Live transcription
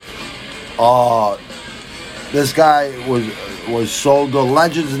This guy was so good.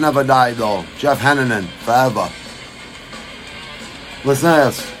 Legends never die, though. Jeff Hennigan, forever. Listen to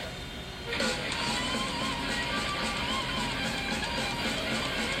this.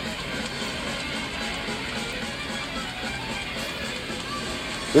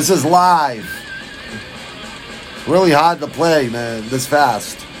 This is live. Really hard to play, man, this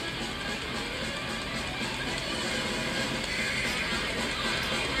fast.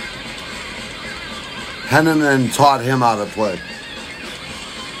 Hennigan taught him how to play.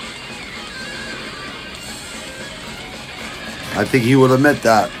 I think he would admit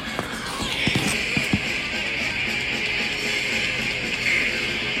that.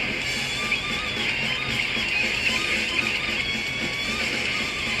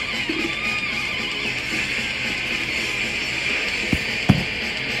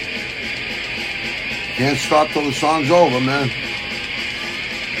 Can't stop till the song's over, man.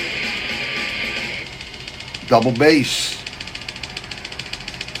 Double bass.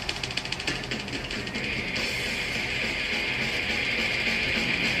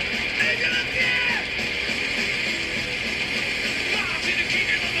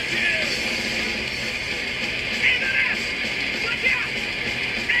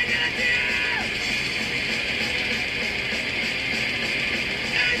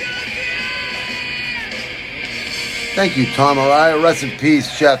 Thank you, Tom Araya. Rest in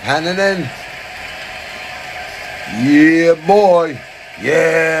peace, Jeff Hennigan. Yeah, boy.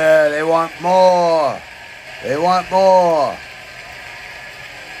 Yeah, they want more. They want more.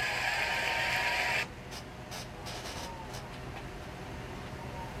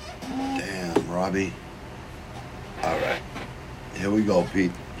 Damn, Robbie. All right. Here we go,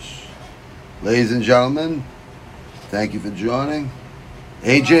 Pete. Ladies and gentlemen, thank you for joining.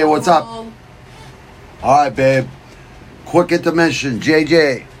 AJ, what's up? All right, babe. Quick intermission.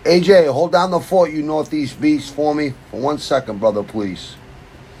 AJ, hold down the fort, you Northeast Beast, for me. For 1 second, brother, please.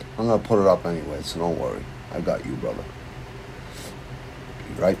 I'm going to put it up anyway, so don't worry. I got you, brother.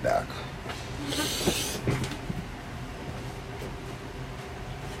 Be right back.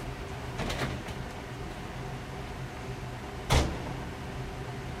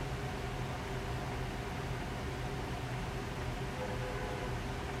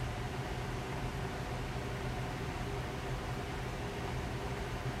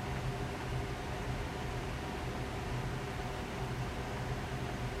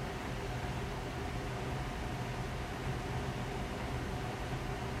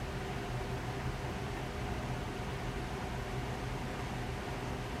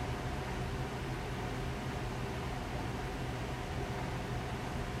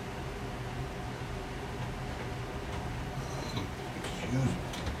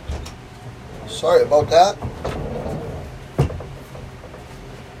 Sorry about that.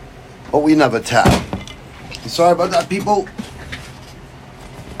 But we never tap. Sorry about that, people.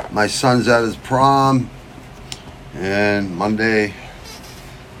 My son's at his prom. And Monday,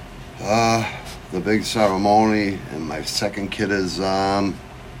 the big ceremony. And my second kid is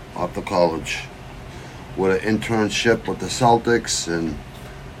off to college with an internship with the Celtics and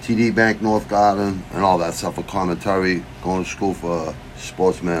TD Bank North Garden and all that stuff for commentary. Going to school for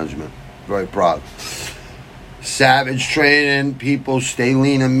sports management. Very proud. Savage training. People stay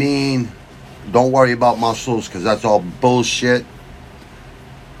lean and mean. Don't worry about muscles because that's all bullshit.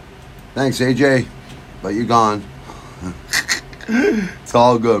 Thanks, AJ. But you're gone. It's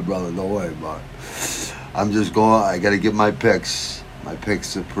all good, brother. Don't worry about it. I'm just going. I got to get my picks. My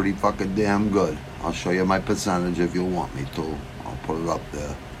picks are pretty fucking damn good. I'll show you my percentage if you want me to. I'll put it up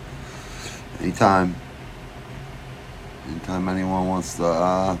there. Anytime anyone wants to,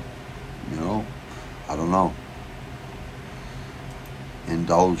 I don't know,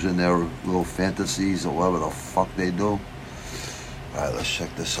 indulge in their little fantasies or whatever the fuck they do. All right, let's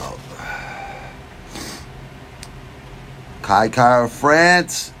check this out. Kai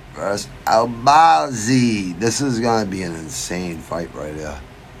France versus Albazi. This is going to be an insane fight right here.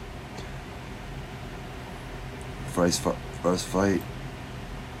 First fight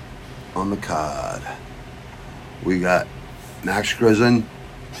on the card. We got Max Grizzin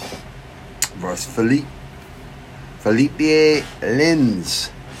versus Felipe Lins.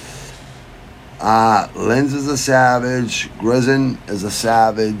 Lins is a savage. Grizzin is a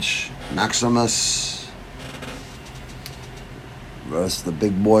savage. Maximus versus the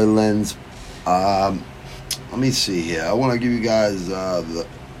big boy Lins. Let me see here. I want to give you guys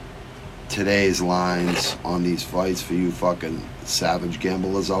today's lines on these fights for you fucking savage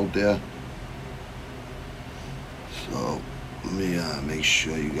gamblers out there. So Let me make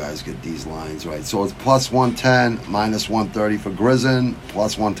sure you guys get these lines right. So it's plus 110, minus 130 for Grizzin,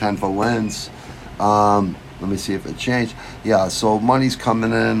 plus 110 for Lens. Let me see if it changed. Yeah, so money's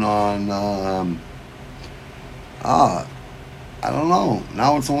coming in on, I don't know.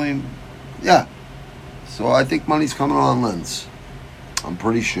 Now it's only, yeah. So I think money's coming on Lens. I'm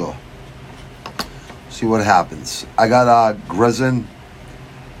pretty sure. See what happens. I got Grizzin,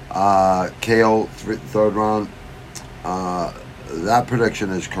 KO, third round. That prediction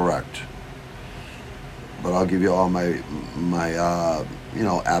is correct. But I'll give you all my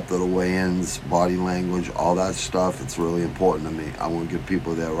after the weigh-ins, body language, all that stuff. It's really important to me. I want to give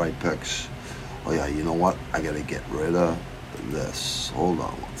people their right picks. Oh yeah, you know what? I got to get rid of this. Hold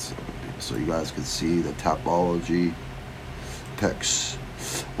on one second, so you guys can see the Tapology picks.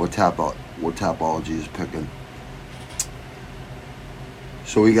 What Tapology is picking.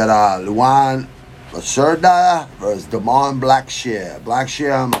 So we got Luan Lacerda versus Damon Blackshear.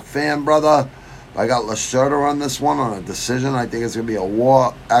 Blackshear, I'm a fan, brother. I got Lacerda on this one on a decision. I think it's gonna be a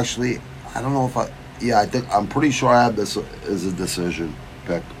war. Actually, I don't know if I'm pretty sure I have this as a decision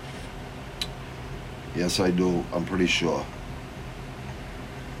pick. Yes, I do. I'm pretty sure.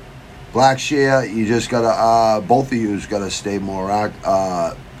 Blackshear, you just gotta both of you gotta stay more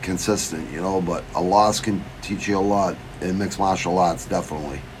consistent, but a loss can teach you a lot in mixed martial arts,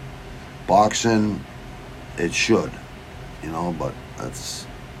 definitely. Boxing, it should, but that's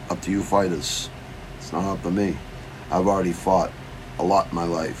up to you fighters. It's not up to me. I've already fought a lot in my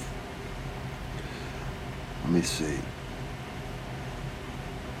life. Let me see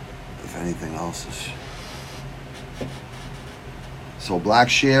if anything else is. So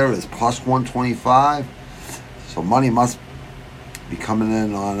Blackshear is plus 125. So money must be coming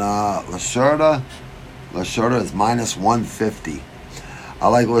in on Lacerda. Lacerda is minus 150. I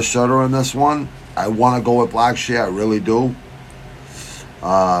like Lacerda in this one. I want to go with Blackshear. I really do.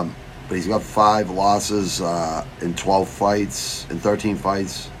 But he's got 5 losses in 12 fights, in 13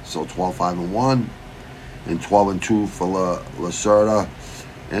 fights. So 12-5-1, and 12-2 for Lacerda.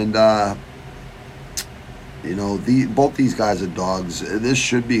 And both these guys are dogs. This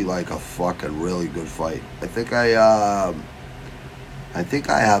should be like a fucking really good fight. I think I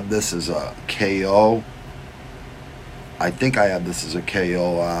have this as a KO.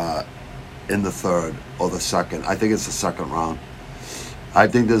 In the third or the second. I think it's the second round. I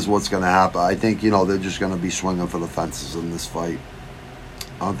think this is what's going to happen. I think, they're just going to be swinging for the fences in this fight.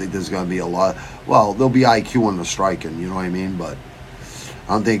 I don't think there's going to be a lot. Well, there'll be IQ in the striking, you know what I mean? But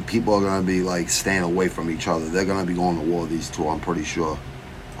I don't think people are going to be, staying away from each other. They're going to be going to war, these two, I'm pretty sure.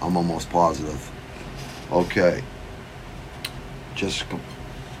 I'm almost positive. Okay. Just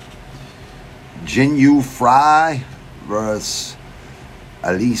Jin Fry versus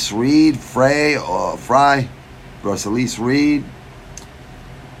Elise Reed. Fry versus Elise Reed.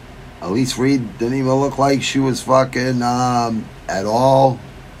 Elise Reed didn't even look like she was fucking at all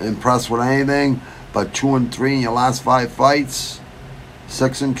impressed with anything. But 2-3 in your last 5 fights.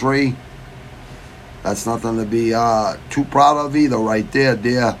 6-3. That's nothing to be too proud of either, right there,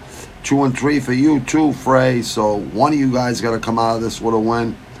 dear. 2-3 for you too, Frey. So one of you guys got to come out of this with a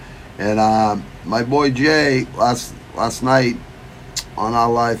win. And my boy Jay last night on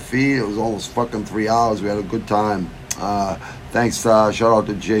our live feed, it was almost fucking 3 hours. We had a good time. Thanks, shout out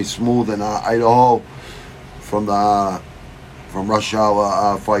to Jay Smooth in Idaho from Rush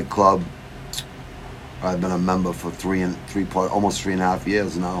Hour Fight Club. I've been a member for almost 3.5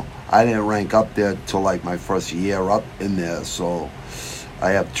 years now. I didn't rank up there till my first year up in there, so I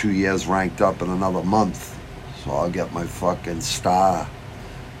have 2 years ranked up in another month. So I'll get my fucking star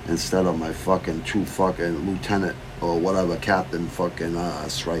instead of my fucking 2 fucking lieutenant or whatever, captain fucking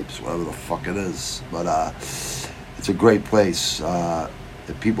stripes, whatever the fuck it is. But it's a great place.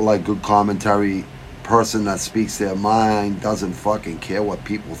 If people like good commentary, person that speaks their mind, doesn't fucking care what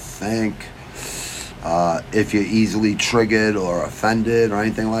people think. If you're easily triggered or offended or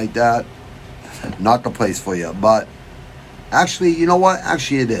anything like that, not the place for you. But actually, you know what?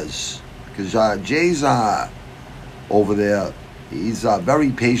 Actually, it is. Because Jay's over there. He's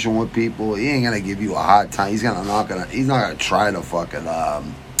very patient with people. He ain't gonna give you a hard time. He's not gonna try to fucking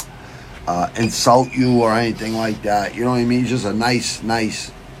insult you or anything like that. You know what I mean? He's just a nice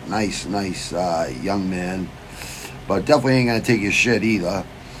young man. But definitely ain't gonna take your shit either.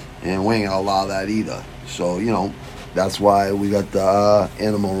 And we ain't gonna allow that either. So, that's why we got the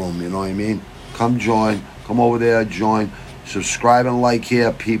animal room, you know what I mean? Come join. Come over there, join. Subscribe and like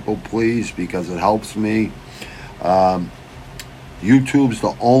here, people, please, because it helps me. YouTube's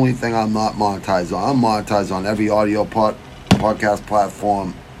the only thing I'm not monetized on. I'm monetized on every audio podcast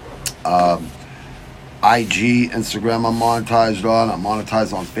platform. IG, Instagram I'm monetized on. I'm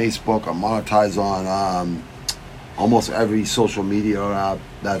monetized on Facebook. I'm monetized on almost every social media app.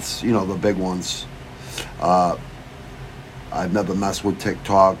 That's, the big ones. I've never messed with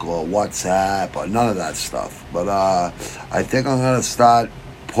TikTok or WhatsApp or none of that stuff. But I think I'm going to start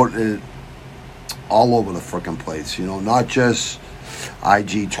putting it all over the frickin' place. Not just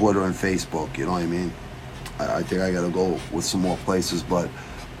IG, Twitter, and Facebook. You know what I mean? I think I got to go with some more places. But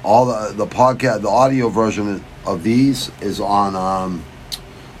all the podcast, the audio version of these is on,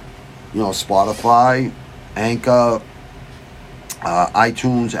 Spotify, Anchor,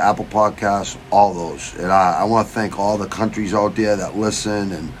 iTunes, Apple Podcasts, all those. And I want to thank all the countries out there that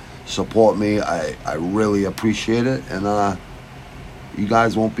listen and support me. I really appreciate it. And you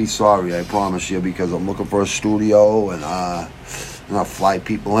guys won't be sorry, I promise you, because I'm looking for a studio and I'm going to fly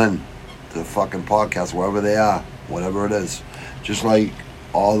people in to the fucking podcast, wherever they are, whatever it is. Just like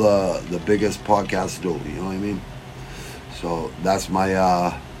all the biggest podcasts do, you know what I mean? So that's my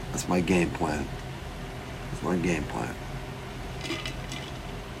game plan. That's my game plan.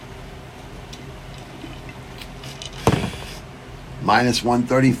 Minus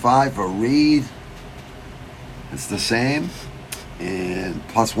 135 for Reed. It's the same. And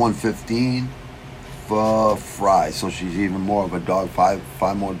plus 115 for Fry. So she's even more of a dog.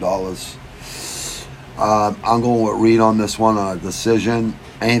 $5 more. I'm going with Reed on this one on a decision.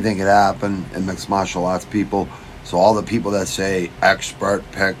 Anything could happen in mixed martial arts, people. So all the people that say expert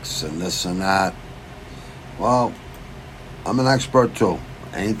picks and this and that, well, I'm an expert too.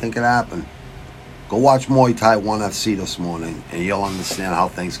 Anything could happen. Go watch Muay Thai 1FC this morning and you'll understand how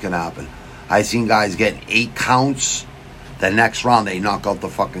things can happen. I seen guys get 8 counts. The next round they knock out the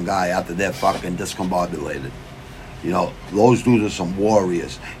fucking guy after they're fucking discombobulated. Those dudes are some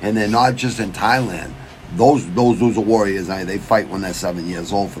warriors. And they're not just in Thailand. Those dudes are warriors. They fight when they're 7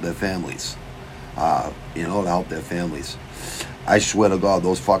 years old for their families. To help their families. I swear to God,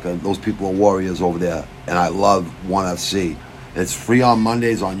 those people are warriors over there. And I love 1FC. It's free on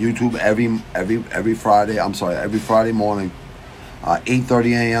Mondays on YouTube every Friday. I'm sorry, every Friday morning,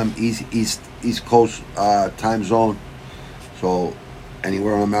 8:30 a.m. East Coast time zone. So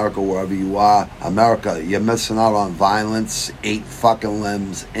anywhere in America, wherever you are, America, you're missing out on violence, 8 fucking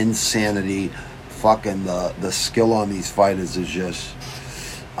limbs, insanity, fucking the skill on these fighters is just,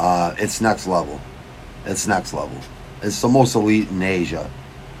 it's next level. It's next level. It's the most elite in Asia,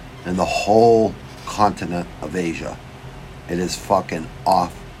 in the whole continent of Asia. It is fucking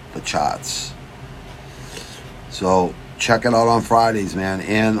off the charts. So check it out on Fridays, man,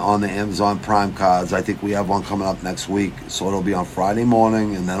 and on the Amazon Prime cards. I think we have one coming up next week. So it'll be on Friday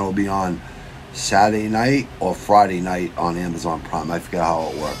morning, and then it'll be on Saturday night or Friday night on Amazon Prime. I forget how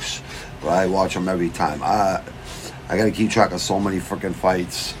it works, but I watch them every time. I got to keep track of so many freaking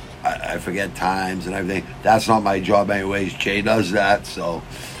fights. I forget times and everything. That's not my job anyways. Jay does that, so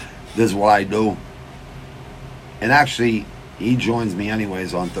this is what I do. And actually, he joins me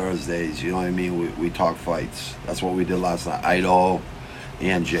anyways on Thursdays. You know what I mean? We talk fights. That's what we did last night. Idaho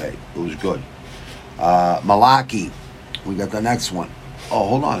and Jay. It was good. Malaki. We got the next one. Oh,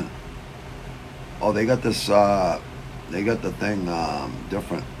 hold on. Oh, they got this. They got the thing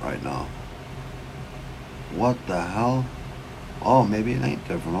different right now. What the hell? Oh, maybe it ain't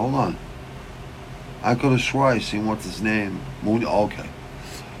different. Hold on. I could have swore I seen what's his name. Okay.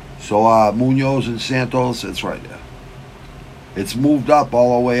 So Munoz and Santos, it's right there. It's moved up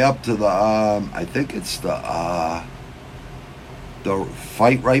all the way up to the I think it's the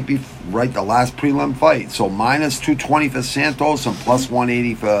fight right the last prelim fight. So minus 220 for Santos and plus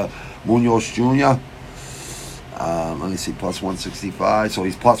 180 for Munoz Jr. Let me see, plus 165. So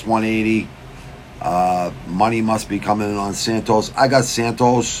he's plus 180. Money must be coming in on Santos. I got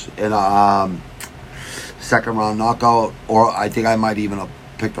Santos in a second round knockout, or I think I might even have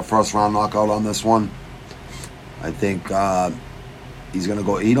picked a first round knockout on this one. I think he's going to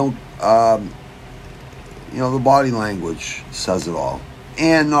go. He don't, the body language says it all.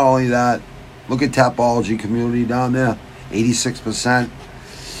 And not only that, look at Tapology community down there. 86%,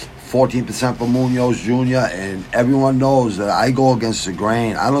 14% for Munoz Jr. And everyone knows that I go against the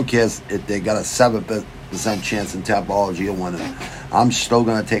grain. I don't care if they got a 7% chance in Tapology of winning. I'm still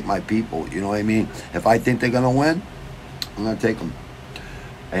going to take my people. You know what I mean? If I think they're going to win, I'm going to take them.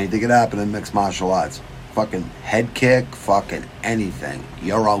 Anything could happen in mixed martial arts. Fucking head kick, fucking anything.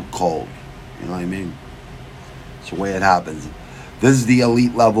 You're out cold. You know what I mean? It's the way it happens. This is the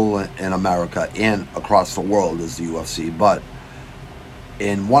elite level in America and across the world is the UFC. But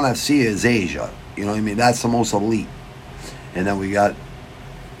in 1FC is Asia. You know what I mean? That's the most elite. And then we got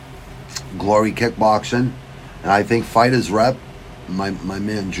Glory Kickboxing. And I think Fighters Rep my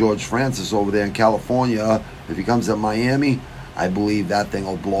man George Francis over there in California, if he comes to Miami, I believe that thing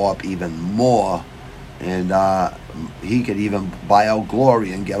will blow up even more. And he could even buy out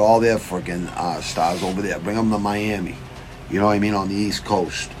Glory and get all their freaking stars over there. Bring them to Miami. You know what I mean? On the East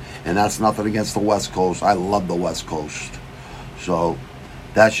Coast. And that's nothing against the West Coast. I love the West Coast. So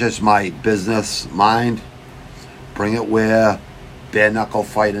that's just my business mind. Bring it where bare knuckle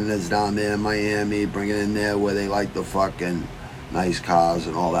fighting is down there in Miami. Bring it in there where they like the fucking nice cars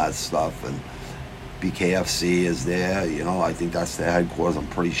and all that stuff. And BKFC is there. You know, I think that's their headquarters, I'm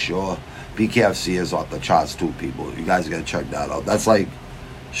pretty sure. BKFC is off the charts too, people. You guys gotta check that out. That's like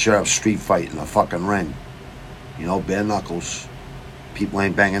straight up street fight in a fucking ring. You know, bare knuckles. People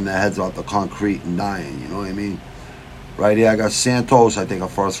ain't banging their heads off the concrete and dying. You know what I mean? Right here, I got Santos. I think a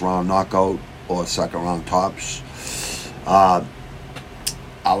first round knockout or a second round tops.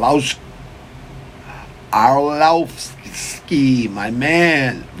 Arlovsky, my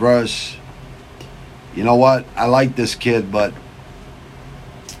man, versus. You know what? I like this kid, but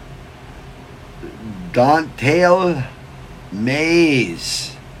Don'Tale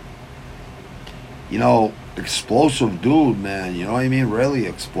Mayes. You know, explosive dude, man. You know what I mean? Really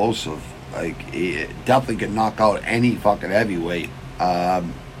explosive. Like, he definitely can knock out any fucking heavyweight. I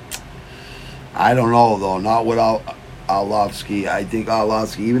don't know, though. Not without Arlovsky. I think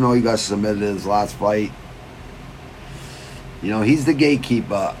Arlovsky, even though he got submitted in his last fight, you know, he's the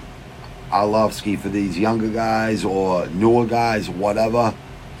gatekeeper, Arlovsky, for these younger guys or newer guys, whatever.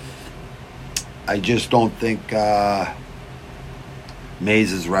 I just don't think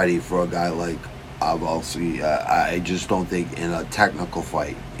Mays is ready for a guy like Albazi. I just don't think in a technical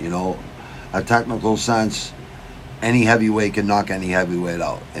fight, you know, a technical sense, any heavyweight can knock any heavyweight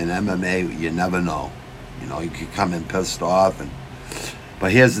out. In MMA, you never know. You know, you could come in pissed off.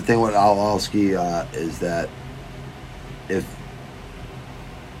 But here's the thing with Albazi is that if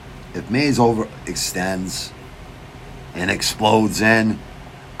Mays overextends and explodes in,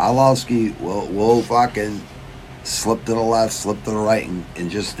 Albazi will fucking slip to the left, slip to the right, and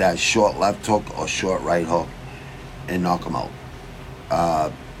just that short left hook or short right hook and knock him out.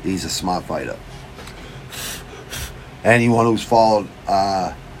 He's a smart fighter. Anyone who's followed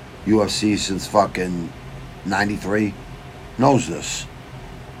UFC since fucking 93 knows this.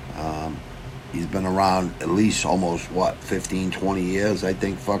 He's been around at least almost, 15, 20 years, I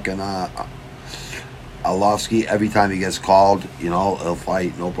think, fucking Arlovsky. Every time he gets called, you know, he'll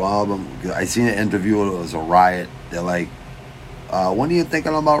fight, no problem. I seen an interview, it was a riot. They're like, when are you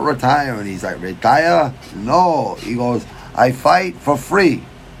thinking about retiring? He's like, retire? No. He goes, I fight for free.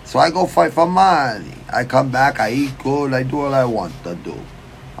 So I go fight for money. I come back, I eat good, I do what I want to do.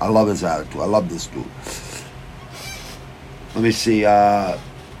 I love his attitude. I love this dude. Let me see.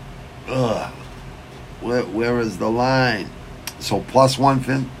 Where is the line? So plus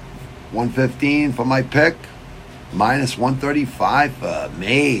 115 for my pick. Minus 135 for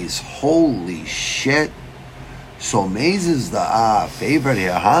Mays. Holy shit. So Mays is the favorite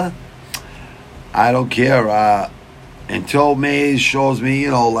here, huh? I don't care. Until Mays shows me,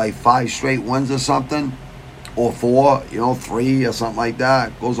 you know, like 5 straight wins or something. Or 4, you know, 3 or something like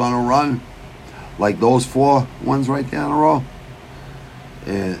that. Goes on a run. Like those 4 wins right there in a row.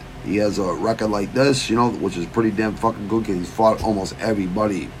 And he has a record like this, you know, which is pretty damn fucking good because he's fought almost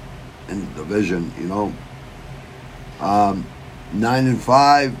everybody in the division, you know.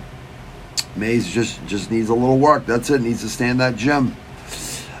 9-5. Mays just needs a little work. That's it. Needs to stay in that gym.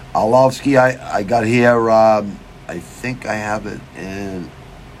 Arlovsky, I got here, I think I have it in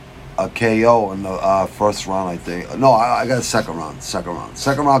a KO in the first round, I think. No, I got a second round.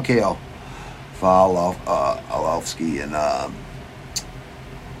 Second round KO for Arlovsky. And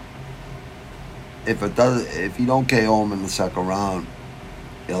if you don't KO him in the second round,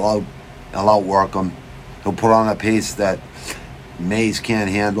 he'll outwork him. He'll put on a pace that Mays can't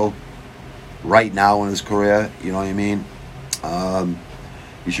handle right now in his career. You know what I mean?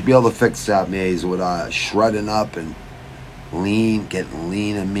 You should be able to fix that, Mays, with shredding up and getting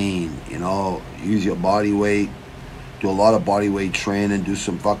lean and mean. You know, use your body weight. Do a lot of body weight training. Do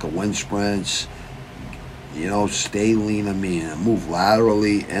some fucking wind sprints. You know, stay lean and mean. And move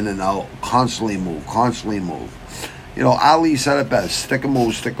laterally, in and out. Constantly move. You know, Ali said it best. Stick and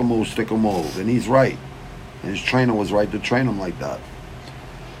move. And he's right. And his trainer was right to train him like that.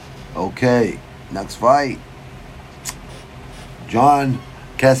 Okay, next fight. John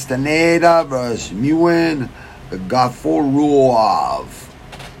Castaneda versus Muin Gafurov.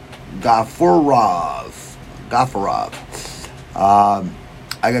 I got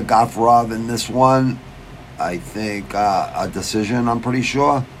Gafurov in this one. I think a decision, I'm pretty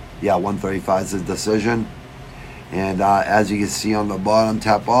sure. Yeah, 135 is a decision. And as you can see on the bottom,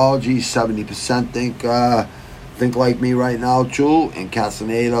 Tapology, 70% think like me right now too. And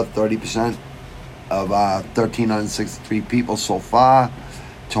Castaneda, 30% of 1,363 people so far.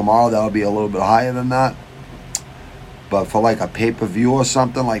 Tomorrow that'll be a little bit higher than that. But for like a pay-per-view or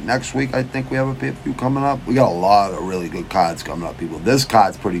something, like next week, I think we have a pay-per-view coming up. We got a lot of really good cards coming up, people. This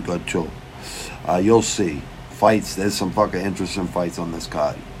card's pretty good too. You'll see. Fights, there's some fucking interesting fights on this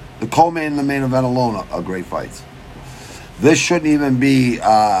card. The co-main and the main event alone are great fights. This shouldn't even be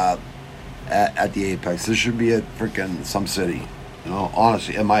at the Apex. This should be at freaking some city. You know,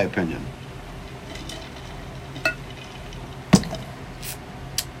 honestly, in my opinion.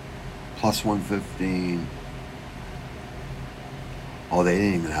 Plus 115. Oh, they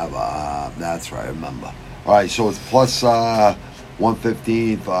didn't even have a... that's right, I remember. All right, so it's plus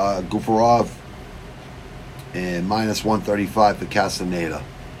 115 for Gufarov and minus 135 for Castaneda.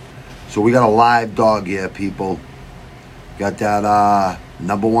 So we got a live dog here, people. Got that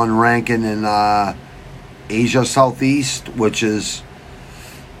number one ranking in Asia Southeast, which is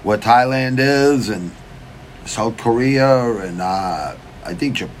where Thailand is, and South Korea, and I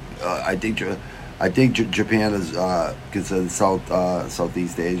think Japan is considered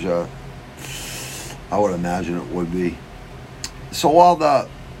Southeast Asia. I would imagine it would be. So all the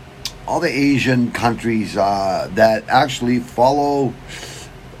Asian countries that actually follow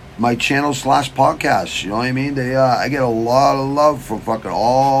my channel / podcast, you know what I mean? I get a lot of love from fucking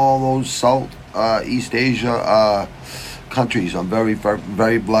all those Southeast Asia countries. I'm very,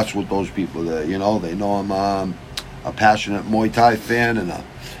 very blessed with those people there. You know, they know I'm a passionate Muay Thai fan and a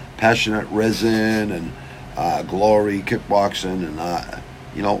passionate resin and glory kickboxing and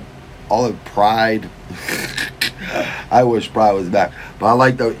you know, all the Pride. I wish Pride was back, but I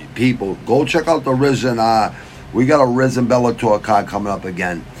like the people. Go check out the Risen. We got a Risen Bellator card coming up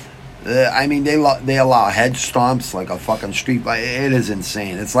again. I mean, they allow head stomps like a fucking street fight. It is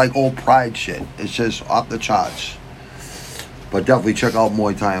insane. It's like old Pride shit. It's just off the charts. But definitely check out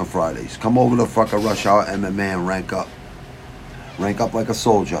Muay Thai on Fridays. Come over to fucking Rush Hour MMA and rank up. Rank up like a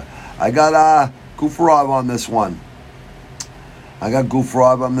soldier. I got Gufarov on this one. I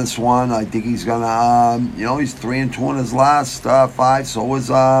think he's gonna, you know, he's 3-2 in his last 5. So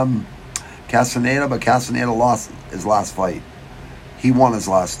was Castaneda, but Castaneda lost his last fight. He won his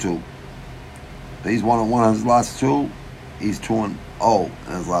last 2. He's 1-1 in his last 2. He's 2-0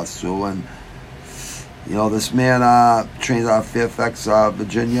 in his last 2. And you know, this man trains out of Fairfax,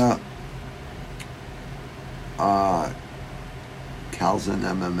 Virginia. Calzin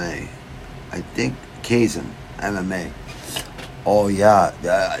MMA. I think Kazan MMA. Oh yeah,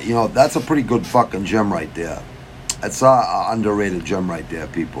 you know, that's a pretty good fucking gym right there. It's an underrated gym right there,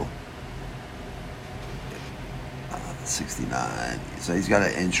 people. 69. So he's got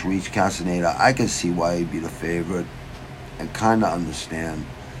an inch reach. Castaneda, I can see why he'd be the favorite. I kind of understand.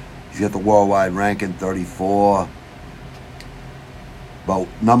 He's got the worldwide ranking 34. But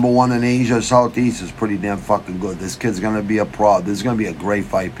number one in Asia Southeast is pretty damn fucking good. This kid's going to be a pro. This is going to be a great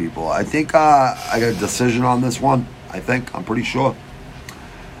fight, people. I think I got a decision on this one. I'm pretty sure.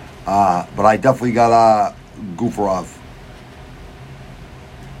 But I definitely got Gufarov.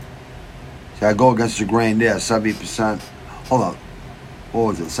 See, I go against the grain there, 70%. Hold on. What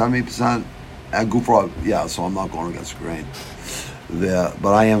was it, 70%? At Gufarov, yeah, so I'm not going against the grain there.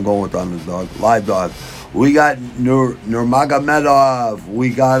 But I am going with the underdog. Live dog. We got Nurmagomedov. We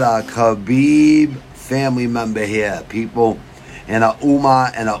got a Khabib family member here, people. And a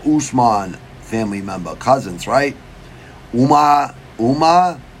Umar and a Usman family member. Cousins, right? Umar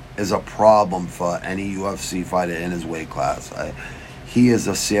is a problem for any UFC fighter in his weight class. He is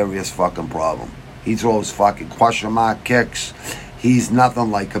a serious fucking problem. He throws fucking question mark kicks. He's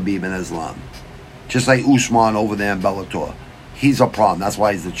nothing like Khabib in Islam. Just like Usman over there in Bellator. He's a problem. That's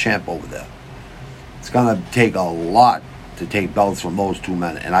why he's the champ over there. It's going to take a lot to take belts from those two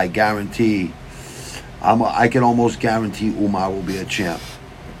men. And I guarantee, I can almost guarantee Umar will be a champ.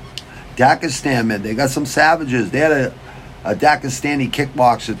 Dagestan, man, they got some savages. They had a Dagestani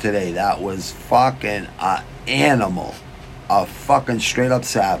kickboxer today that was fucking an animal. A fucking straight up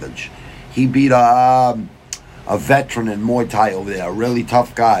savage. He beat a veteran in Muay Thai over there, a really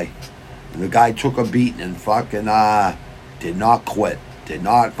tough guy. And the guy took a beating and fucking did not quit. Did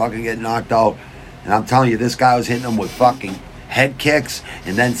not fucking get knocked out. And I'm telling you, this guy was hitting him with fucking head kicks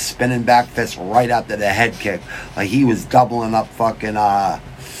and then spinning back fists right after the head kick. Like he was doubling up fucking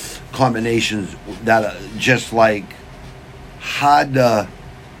combinations that are just like hard to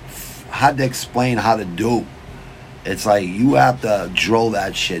explain how to do. It's like you have to drill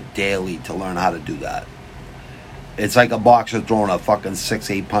that shit daily to learn how to do that. it's like a boxer throwing a fucking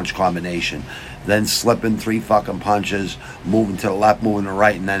 6-8 punch combination, then slipping 3 fucking punches, moving to the left, moving to the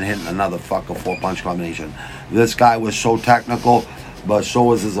right, and then hitting another fucking 4 punch combination. This guy was so technical, but so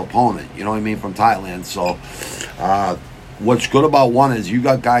was his opponent. You know what I mean, from Thailand. So what's good about one is you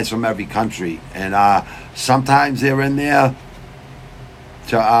got guys from every country, and sometimes they're in there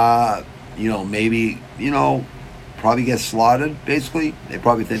to maybe probably get slaughtered. Basically, they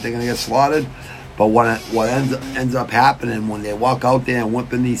probably think they're gonna get slaughtered. But what ends up happening when they walk out there and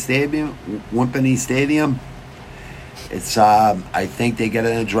Wimpinee Stadium, it's I think they get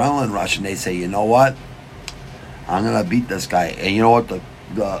an adrenaline rush and they say, you know what, I'm gonna beat this guy. And you know what,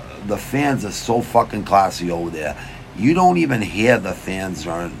 the fans are so fucking classy over there. You don't even hear the fans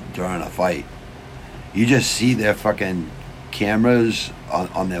during a fight. You just see their fucking cameras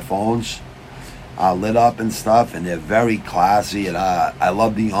on their phones lit up and stuff, and they're very classy. And I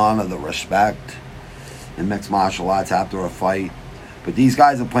love the honor, the respect in mixed martial arts after a fight. But these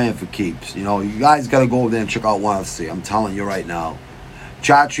guys are playing for keeps. You guys got to go over there and check out ONE FC. I'm telling you right now.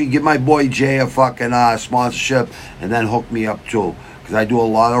 Chatri, give my boy Jay a fucking sponsorship, and then hook me up too, because I do a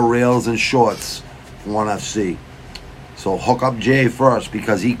lot of reels and shorts for ONE FC. So hook up Jay first,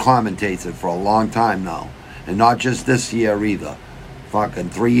 because he commentates it for a long time now, and not just this year either. Fucking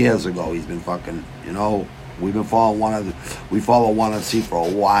 3 years ago, he's been fucking. We've been following we follow ONE FC for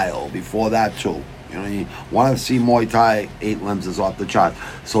a while. Before that too. ONE FC Muay Thai 8 limbs is off the chart.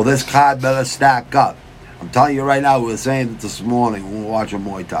 So this card better stack up. I'm telling you right now, we were saying it this morning when we were watching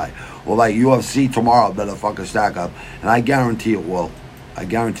Muay Thai. Well, like UFC tomorrow better fucking stack up. And I guarantee it will.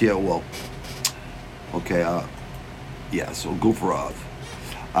 Okay, yeah, so Gufarov.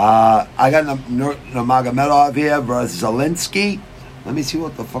 I got Nurmagomedov here versus Zelinsky. Let me see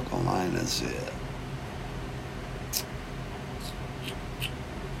what the fuck the line is here.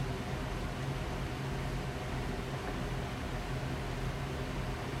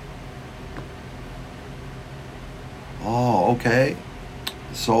 Oh, okay.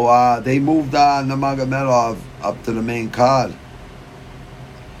 So they moved Nurmagomedov up to the main card.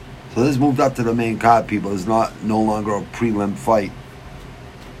 So this moved up to the main card, people. It's no longer a prelim fight.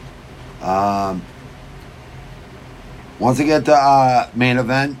 Once I get to main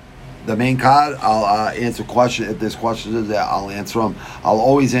event, the main card, I'll answer questions. If there's questions in there, I'll answer them. I'll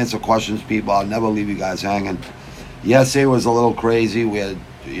always answer questions, people. I'll never leave you guys hanging. Yesterday was a little crazy. We had,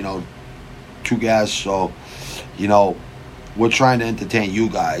 2 guests, so, we're trying to entertain you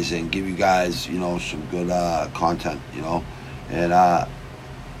guys and give you guys, some good content, And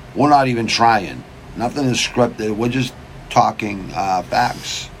we're not even trying. Nothing is scripted. We're just talking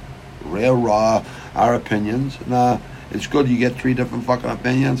facts. Real, raw, our opinions. And it's good you get 3 different fucking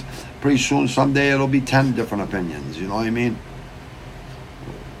opinions. Pretty soon, someday, it'll be 10 different opinions. You know what I mean?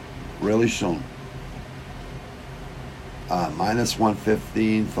 Really soon. Minus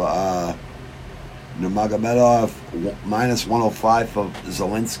 115 for Nurmagomedov. Minus 105 for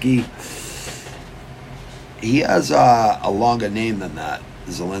Zelinsky. He has a longer name than that.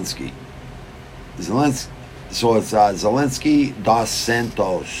 Zelinsky. So it's Zelinsky dos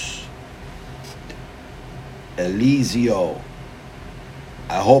Santos. Eliseo.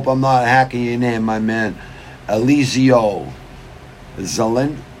 I hope I'm not hacking your name, my man. Eliseo.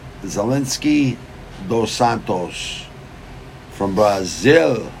 Zelinsky dos Santos. From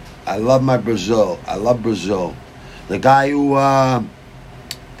Brazil. I love my Brazil. I love Brazil. The guy who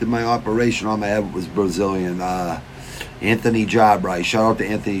did my operation on my head was Brazilian. Anthony Jabrai. Shout out to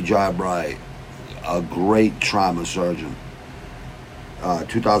Anthony Jabrai. A great trauma surgeon.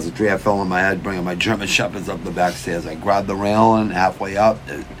 2003, I fell on my head bringing my German Shepherds up the back stairs. I grabbed the railing halfway up.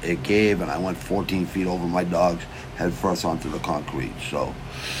 It gave, and I went 14 feet over my dogs, head first onto the concrete. So,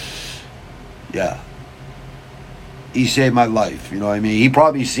 yeah. He saved my life, you know what I mean? He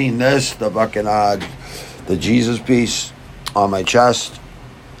probably seen this, the fucking, the Jesus piece on my chest,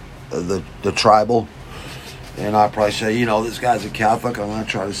 the tribal. And I probably say, this guy's a Catholic, I'm going to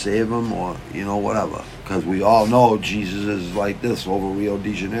try to save him, or, whatever. Because we all know Jesus is like this over Rio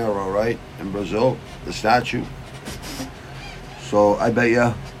de Janeiro, right? In Brazil, the statue. So I bet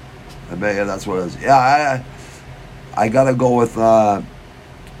you that's what it is. Yeah, I got to go with,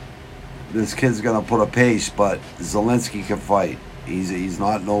 this kid's going to put a pace, but Zelinsky can fight. He's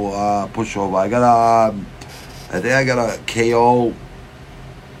not no pushover. I think I got a KO.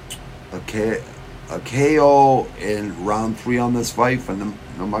 A KO in round 3 on this fight for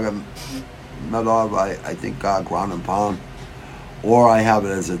Nurmagomedov. I think ground and pound, or I have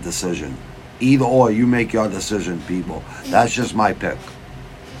it as a decision. Either or, you make your decision, people. That's just my pick.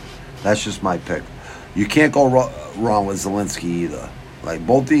 You can't go wrong with Zelinsky either. Like,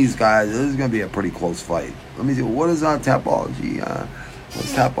 both these guys, this is going to be a pretty close fight. Let me see. What is Tapology?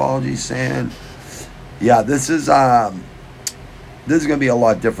 What's Tapology saying? Yeah, this is going to be a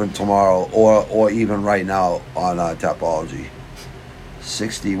lot different tomorrow or even right now on Tapology.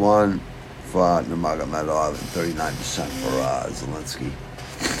 61 for Nurmagomedov and 39% for Zelensky.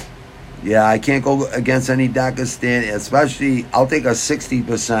 Yeah, I can't go against any Dagestani, especially, I'll take a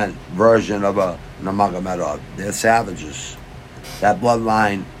 60% version of a Nurmagomedov. They're savages. That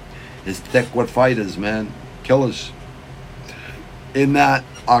bloodline is thick with fighters, man. Killers. In that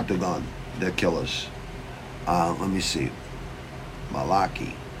octagon, they're killers. Let me see.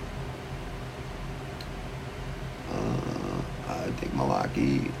 Malaki. I think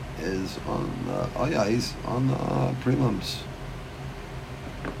Malaki is on the... Oh, yeah, he's on the prelims.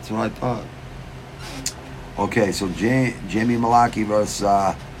 That's what I thought. Okay, so Jamie Malaki versus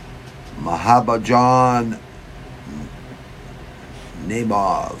Mahabajan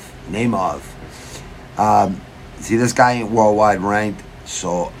Naimov. See, this guy ain't worldwide ranked,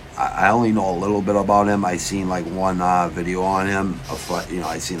 so I only know a little bit about him. I seen like one video on him.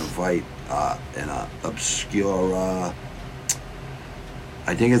 I seen him fight in an obscure.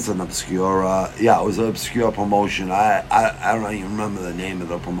 I think it's an obscure. Yeah, it was an obscure promotion. I don't even remember the name of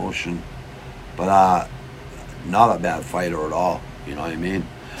the promotion, but not a bad fighter at all. You know what I mean?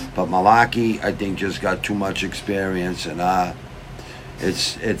 But Malaki, I think, just got too much experience, and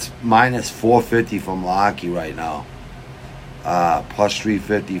it's minus 450 for Malaki right now. Plus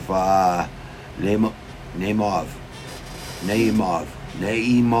 350 for Naimov.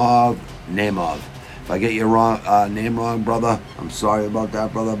 If I get your name wrong, brother, I'm sorry about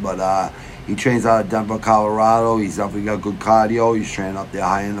that, brother. But he trains out of Denver, Colorado. He's definitely got good cardio. He's training up there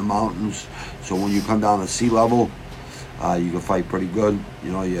high in the mountains. So when you come down to sea level, you can fight pretty good.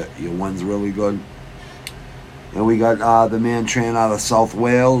 You know, your wind's really good. And we got the man training out of South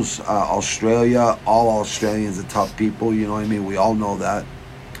Wales, Australia. All Australians are tough people, you know what I mean? We all know that.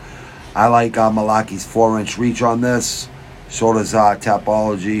 I like Malaki's 4-inch reach on this. So does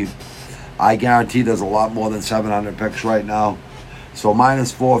Tapology. I guarantee there's a lot more than 700 picks right now. So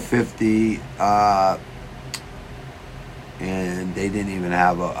minus 450. And they didn't even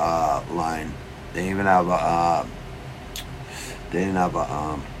have a line. They didn't even have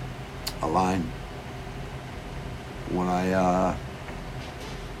a line. When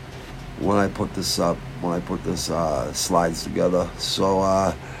I put this up, slides together.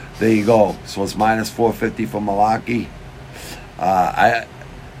 So there you go. So it's minus 450 for Malaki.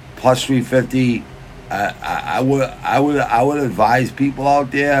 Plus 350. I would advise people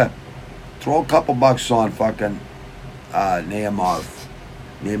out there, throw a couple bucks on fucking Naimov.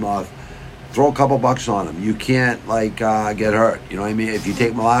 Throw a couple bucks on him. You can't get hurt. You know what I mean? If you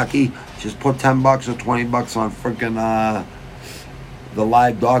take Malaki, just put $10 or $20 on freaking the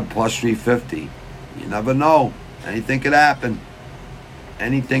live dog plus 350. You never know. Anything could happen.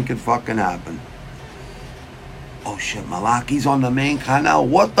 Anything could fucking happen. Oh shit, Malaki's on the main card now.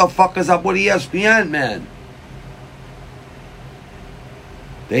 What the fuck is up with ESPN, man?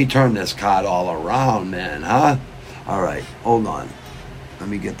 They turned this card all around, man, huh? All right, hold on. Let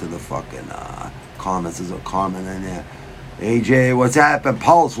me get to the fucking comments. There's a comment in there. AJ, what's happening?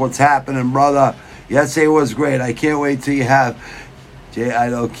 Pulse, what's happening, brother? Yesterday was great. I can't wait till you have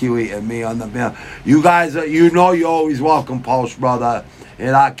J.I.L. Kiwi and me on the bill. You guys, you're always welcome, Pulse, brother.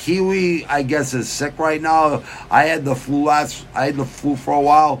 And Kiwi, I guess, is sick right now. I had the flu for a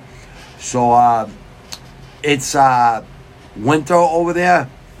while. So it's winter over there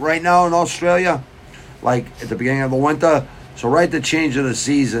right now in Australia. Like at the beginning of the winter. So right at the change of the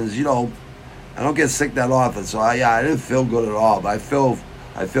seasons, you know, I don't get sick that often. So I didn't feel good at all. But I feel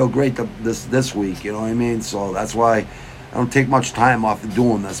great this week, you know what I mean? So that's why I don't take much time off of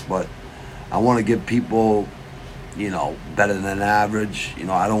doing this, but I want to give people, you know, better than average. You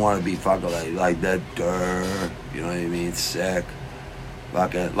know, I don't want to be fucking like that, you know what I mean? Sick.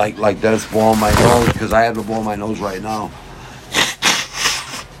 Fucking like this, blowing my nose, because I have to blow my nose right now.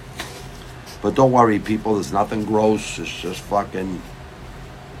 But don't worry, people, there's nothing gross. It's just fucking,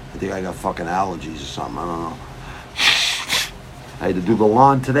 I think I got fucking allergies or something, I don't know. I had to do the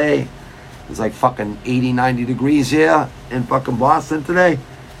lawn today. It's like fucking 80, 90 degrees here in fucking Boston today.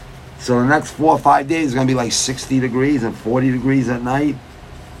 So the next 4 or 5 days is going to be like 60 degrees and 40 degrees at night.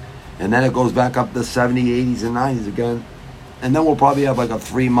 And then it goes back up to 70, 80s, and 90s again. And then we'll probably have like a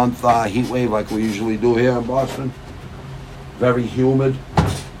 3-month heat wave like we usually do here in Boston. Very humid.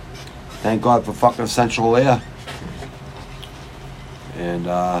 Thank God for fucking central air. And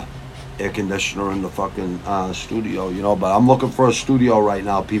air conditioner in the fucking studio, you know. But I'm looking for a studio right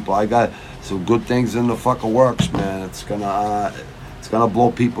now, people. I got some good things in the fucking works, man. It's gonna gonna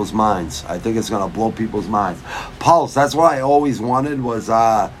blow people's minds. I think it's gonna blow people's minds. Pulse, that's what I always wanted, was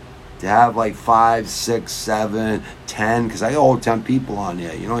to have like 5, 6, 7, 10, because I owe 10 people on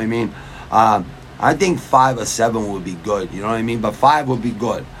there, you know what I mean? I think 5 or 7 would be good, you know what I mean? But 5 would be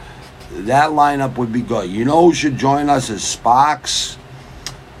good. That lineup would be good. You know who should join us is Sparks,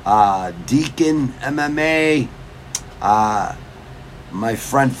 Deacon MMA, my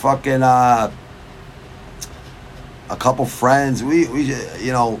friend fucking a couple friends. We should,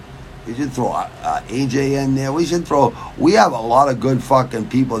 you know, we should throw AJ in there. We have a lot of good fucking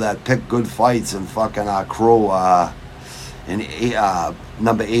people that pick good fights in fucking our crew. In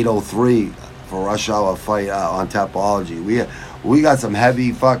number 803 for Rush Hour Fight on Tapology. We got some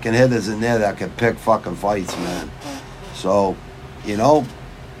heavy fucking hitters in there that can pick fucking fights, man. So, you know,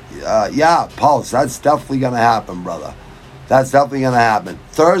 yeah, Pulse, that's definitely gonna happen, brother. That's definitely gonna happen.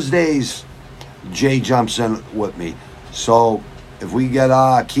 Thursdays, Jay jumps in with me. So if we get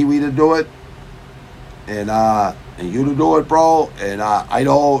Kiwi to do it, and you to do it, bro, and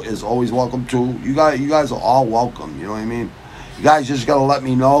Idaho is always welcome too. You guys are all welcome. You know what I mean? You guys just gotta let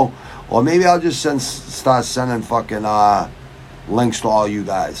me know, or maybe I'll just start sending fucking links to all you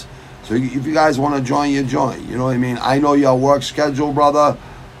guys. So if you guys want to join, you join. You know what I mean? I know your work schedule, brother,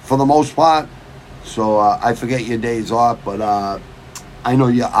 for the most part. So I forget your days off, but I know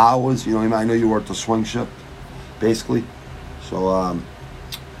your hours. You know what I mean? I know you work the swing shift, basically. So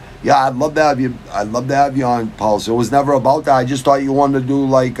yeah, I'd love to have you. I'd love to have you on, Pulse. It was never about that. I just thought you wanted to do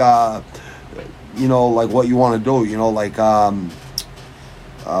like, you know, like what you want to do. You know, like the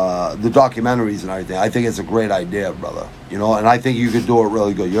documentaries and everything. I think it's a great idea, brother. You know, and I think you could do it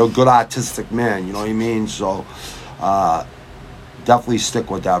really good. You're a good artistic man. You know what I mean? So definitely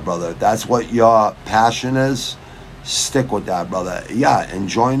stick with that, brother. If that's what your passion is, stick with that, brother. Yeah, and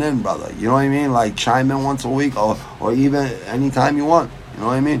join in, brother. You know what I mean? Like chime in once a week, or even anytime you want. You know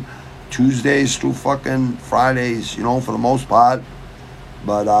what I mean? Tuesdays through fucking Fridays, you know, for the most part.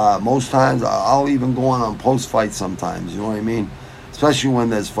 But most times I'll even go on post fight sometimes. You know what I mean? Especially when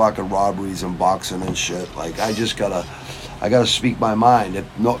there's fucking robberies and boxing and shit. Like I gotta speak my mind. If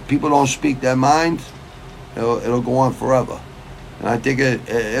people don't speak their mind, it'll go on forever. And I think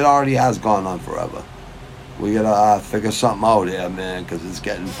it already has gone on forever. We gotta figure something out here, man, because it's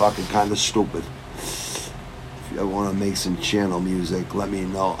getting fucking kind of stupid. If you ever want to make some channel music, let me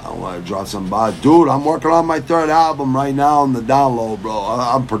know. I want to drop some bars. Dude, I'm working on my 3rd album right now on the download, bro.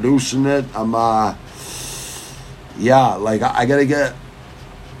 I'm producing it. Yeah, like I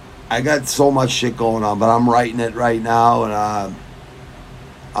got so much shit going on, but I'm writing it right now, and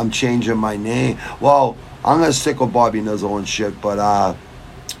I'm changing my name. Well, I'm going to stick with Bobby Nizzo and shit, but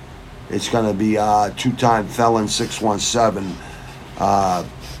it's going to be 2-time felon 617,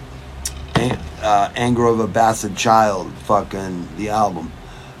 Anger of a Bastard Child, fucking the album.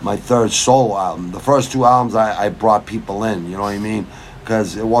 My 3rd solo album. The first 2 albums I brought people in, you know what I mean?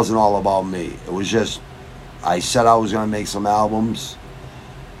 Because it wasn't all about me. It was just, I said I was going to make some albums,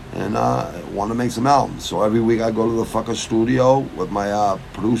 and I want to make some albums. So every week I go to the fucking studio with my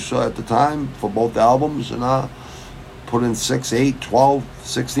producer at the time for both albums, and put in 6, 8, 12,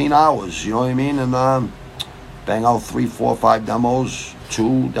 16 hours, you know what I mean? And bang out 3, 4, 5 demos,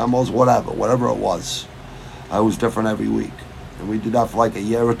 2 demos, whatever it was. I was different every week. And we did that for like a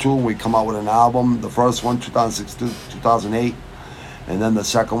year or 2, and we come out with an album. The first one, 2006 to 2008. And then the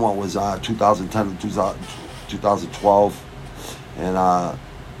second one was 2010 to 2012. And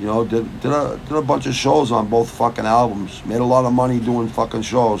you know, did a bunch of shows on both fucking albums. Made a lot of money doing fucking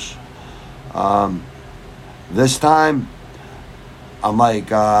shows. This time, I'm like,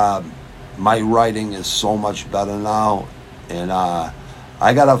 my writing is so much better now. And I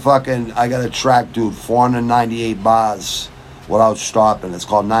got a track, dude, 498 bars without stopping. It's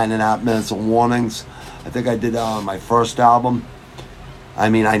called 9.5 Minutes of Warnings. I think I did that on my first album. I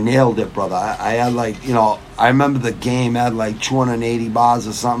mean, I nailed it, brother. I had like, you know, I remember the game had like 280 bars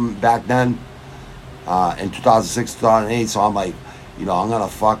or something back then in 2006, 2008. So I'm like, you know, I'm going to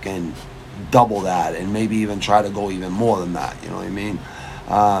fucking double that and maybe even try to go even more than that. You know what I mean?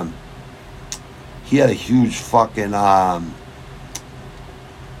 He had a huge fucking,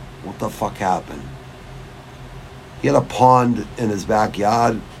 what the fuck happened? He had a pond in his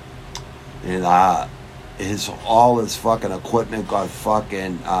backyard, and all his fucking equipment got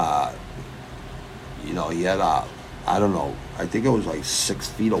fucking, you know, he had I don't know, I think it was like 6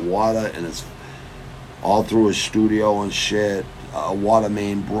 feet of water, and it's all through his studio and shit. A water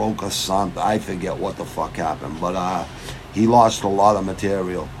main broke or something. I forget what the fuck happened, but he lost a lot of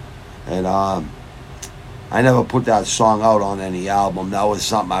material, and I never put that song out on any album. That was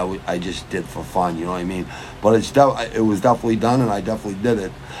something I just did for fun, you know what I mean? But it was definitely done, and I definitely did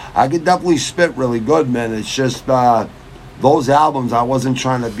it. I could definitely spit really good, man. It's just those albums, I wasn't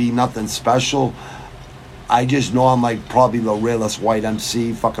trying to be nothing special. I just know I'm like probably the realest white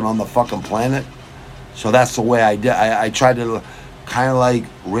MC fucking on the fucking planet. So that's the way I did. I tried to kind of like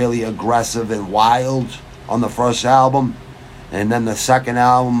really aggressive and wild on the first album. And then the second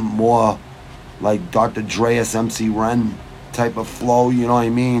album, more like Dr. Dre's MC Ren type of flow, you know what I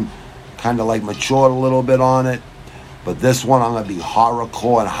mean? Kind of like matured a little bit on it. But this one, I'm going to be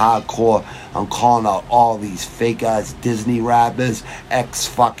horrorcore and hardcore. I'm calling out all these fake-ass Disney rappers,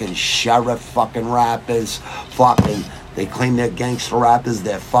 ex-fucking sheriff fucking rappers, fucking, they claim they're gangster rappers,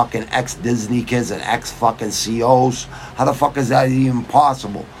 they're fucking ex-Disney kids and ex-fucking COs. How the fuck is that even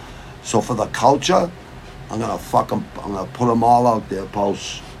possible? So for the culture, I'm going to put them all out there,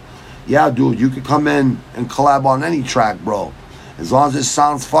 posts. Yeah, dude, you could come in and collab on any track, bro. As long as it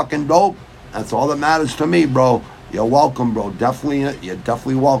sounds fucking dope, that's all that matters to me, bro. You're welcome, bro. You're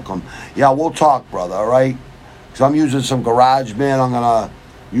definitely welcome. Yeah, we'll talk, brother, all right? Because I'm using some GarageBand. I'm going to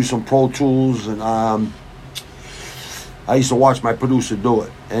use some Pro Tools. And I used to watch my producer do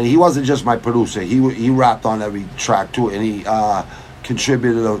it. And he wasn't just my producer. He rapped on every track, too. And he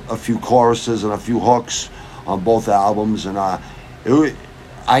contributed a few choruses and a few hooks on both albums. And I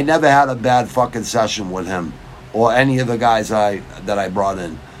never had a bad fucking session with him or any of the guys that I brought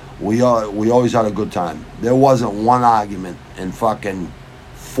in. We always had a good time. There wasn't one argument in fucking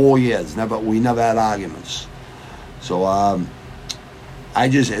 4 years. We never had arguments. So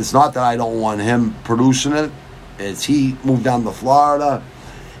it's not that I don't want him producing it. It's he moved down to Florida.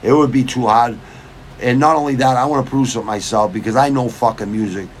 It would be too hard. And not only that, I want to produce it myself because I know fucking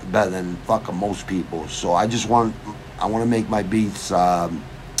music better than fucking most people. So I want to make my beats.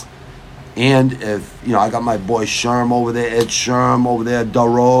 And if, I got my boy Sherm over there, Ed Sherm over there, Da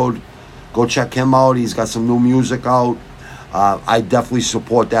Road. Go check him out. He's got some new music out. I definitely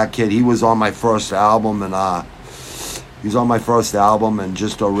support that kid. He was on my first album, and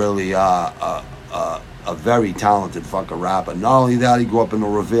just a really, a very talented fucking rapper. Not only that, he grew up in the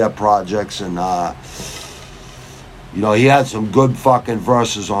Revere Projects, and, he had some good fucking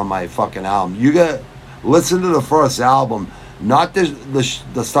verses on my fucking album. Listen to the first album. Not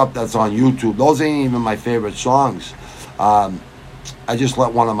the stuff that's on YouTube. Those ain't even my favorite songs. I just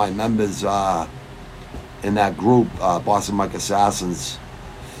let one of my members in that group, Boston Mike Assassins,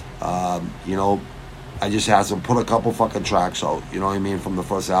 I just asked him put a couple fucking tracks out, you know what I mean, from the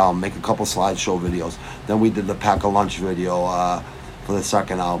first album, make a couple slideshow videos. Then we did the Pack a Lunch video for the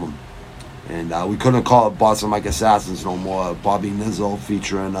second album. And we couldn't call it Boston Mike Assassins no more. Bobby Nizzle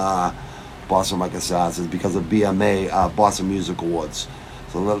featuring Boston Mike Assassins because of BMA, Boston Music Awards.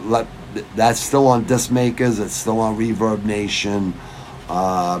 So that's still on Discmakers. It's still on Reverb Nation.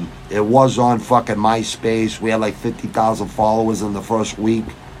 It was on fucking MySpace. We had like 50,000 followers in the first week.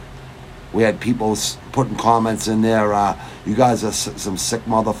 We had people putting comments in there. You guys are some sick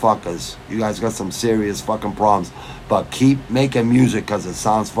motherfuckers. You guys got some serious fucking problems. But keep making music because it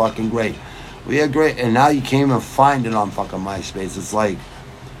sounds fucking great. We had great. And now you can't even find it on fucking MySpace. It's like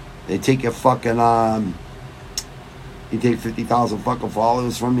they take your fucking, you take 50,000 fucking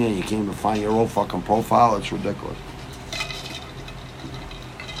followers from you and you can't even find your own fucking profile. It's ridiculous.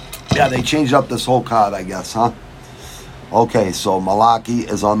 Yeah, they changed up this whole card, I guess, huh? Okay, so Malaki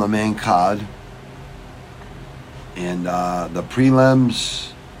is on the main card. And the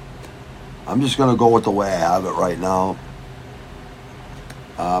prelims, I'm just going to go with the way I have it right now.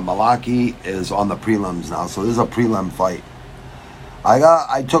 Malaki is on the prelims now, so this is a prelim fight.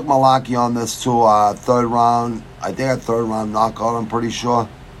 I took Malaki on this to third round. I think a third round knockout, I'm pretty sure.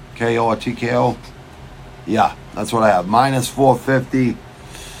 KO or TKO. Yeah, that's what I have. Minus 450.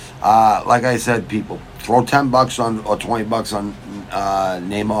 Like I said, people, throw $10 on or $20 on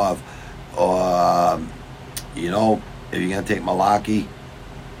Nemov. Or, if you're going to take Malaki.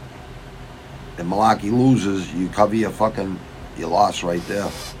 If Malaki loses, you cover your loss right there.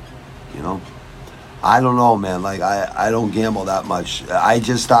 I don't know, man. Like, I don't gamble that much. I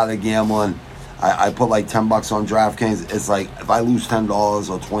just started gambling. I put like $10 on DraftKings. It's like, if I lose $10 or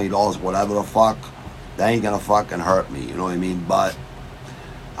 $20, whatever the fuck, that ain't gonna fucking hurt me. You know what I mean? But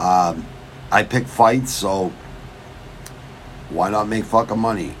I pick fights, so why not make fucking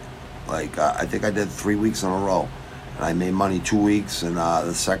money? Like, I think I did 3 weeks in a row. And I made money 2 weeks, and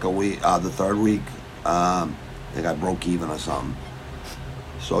the third week, I think I broke even or something.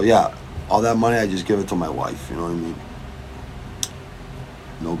 So, yeah. All that money, I just give it to my wife, you know what I mean?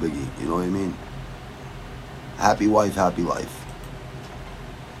 No biggie, you know what I mean? Happy wife, happy life.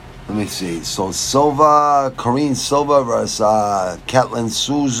 Let me see. So Silva, Corrine Silva versus Ketlin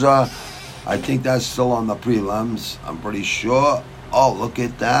Souza. I think that's still on the prelims. I'm pretty sure. Oh, look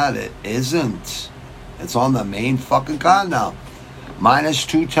at that. It isn't. It's on the main fucking card now. Minus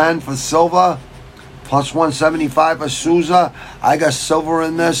 210 for Silva. Plus 175 for Souza. I got Silva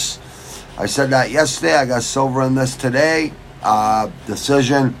in this. I said that yesterday. I got Silva in this today.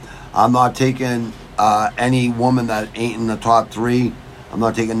 Decision. I'm not taking any woman that ain't in the top 3. I'm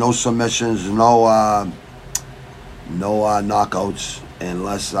not taking no submissions, no knockouts,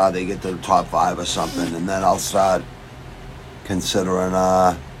 unless they get to the top 5 or something, and then I'll start considering,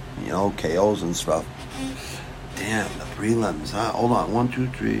 KOs and stuff. Damn, the prelims, huh? Hold on, 1, 2,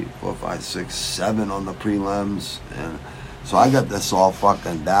 3, 4, 5, 6, 7 on the prelims, and so I got this all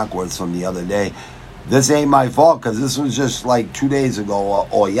fucking backwards from the other day. This ain't my fault, because this was just like 2 days ago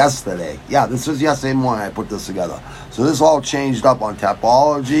or yesterday. Yeah, this was yesterday morning I put this together. So this all changed up on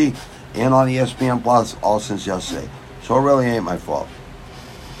Tapology and on ESPN Plus all since yesterday. So it really ain't my fault.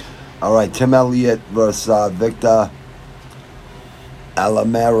 All right, Tim Elliott versus Victor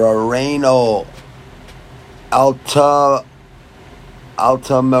Altamirano.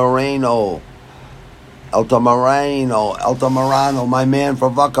 Altamirano, my man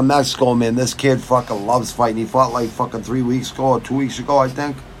from fucking Mexico, man. This kid fucking loves fighting. He fought like fucking 3 weeks ago or 2 weeks ago, I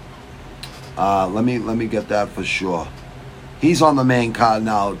think. Let me get that for sure. He's on the main card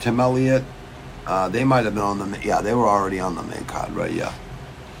now. Tim Elliott. They might have been on the they were already on the main card, right? Yeah.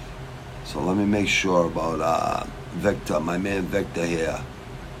 So let me make sure about Victor, my man Victor here.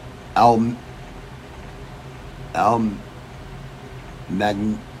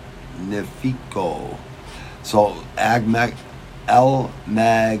 Magnifico. So El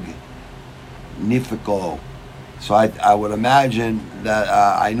Magnifico. So I would imagine that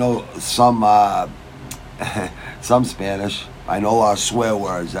I know some some Spanish. I know a lot of swear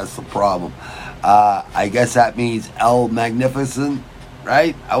words. That's the problem. I guess that means El Magnificent,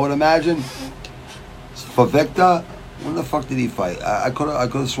 right? I would imagine. For Victor, when the fuck did he fight? I could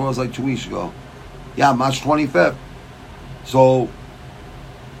have sworn it was like 2 weeks ago. Yeah, March 25th. So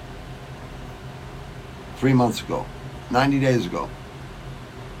 3 months ago, 90 days ago.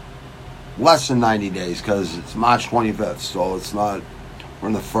 Less than 90 days, because it's March 25th, so it's not, we're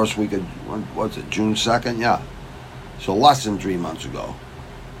in the first week of, what's it, June 2nd? Yeah. So less than 3 months ago.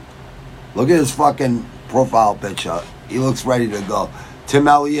 Look at his fucking profile picture. He looks ready to go. Tim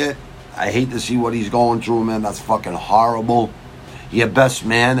Elliott, I hate to see what he's going through, man. That's fucking horrible. Your best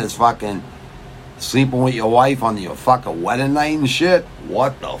man is fucking sleeping with your wife on your fucking wedding night and shit.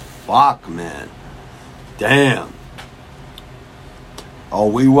 What the fuck, man? Damn. Oh,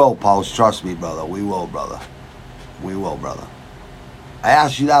 we will, Paus. Trust me, brother. We will, brother. We will, brother. I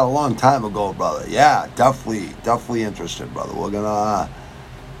asked you that a long time ago, brother. Yeah, definitely interested, brother.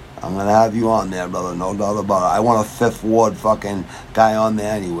 I'm gonna have you on there, brother. No doubt about it. I want a Fifth Ward fucking guy on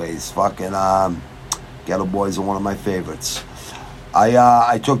there anyways. Fucking, Ghetto Boys are one of my favorites.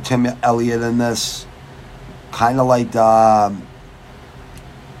 I took Tim Elliott in this. Kind of like the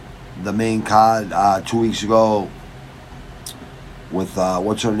main card 2 weeks ago with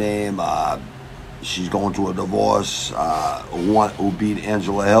what's her name? She's going through a divorce. Who beat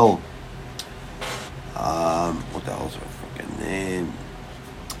Angela Hill? What the hell's her freaking name?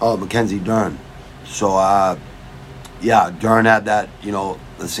 Oh, Mackenzie Dern. So Dern had that,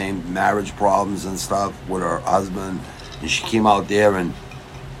 the same marriage problems and stuff with her husband, and she came out there and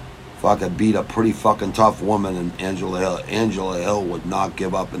fucking beat a pretty fucking tough woman in Angela Hill. Angela Hill would not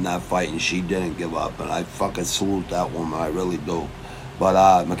give up in that fight, and she didn't give up, and I fucking salute that woman. I really do.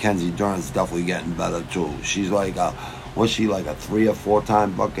 But Mackenzie Dern's definitely getting better too. She's like, was she like a 3 or 4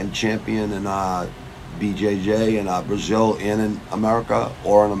 time fucking champion in BJJ in Brazil and in America,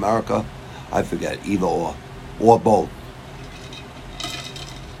 or in America? I forget, either or both.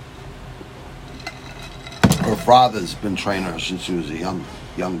 Her father's been training her since she was a young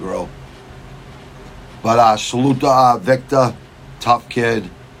girl. But salute to Victor, tough kid,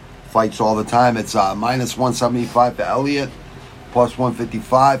 fights all the time. It's minus 175 for Elliott, plus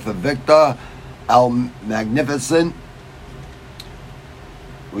 155 for Victor. El Magnificent.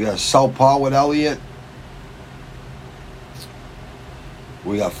 We got Southpaw with Elliott.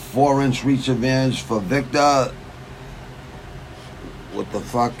 We got 4-inch reach advantage for Victor. With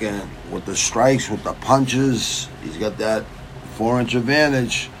the strikes, with the punches. He's got that 4-inch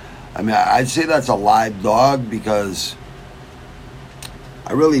advantage. I mean, I'd say that's a live dog, because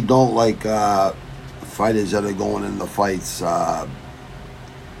I really don't like fighters that are going into fights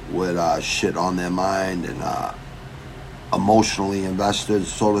with shit on their mind and emotionally invested,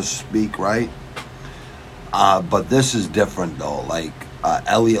 so to speak, right? But this is different, though. Like,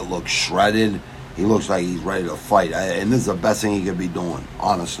 Elliott looks shredded. He looks like he's ready to fight. And this is the best thing he could be doing,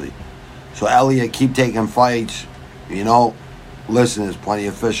 honestly. So, Elliott, keep taking fights. You know, listen, there's plenty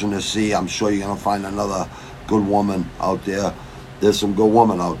of fish in the sea. I'm sure you're going to find another good woman out there. There's some good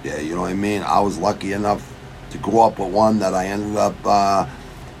women out there, you know what I mean? I was lucky enough to grow up with one that I ended up,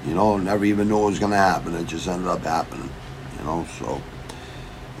 never even knew it was going to happen. It just ended up happening, so,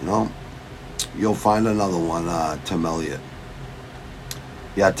 you'll find another one, Tim Elliott.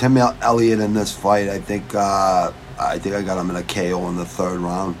 Yeah, Tim Elliott in this fight, I think I got him in a KO in the third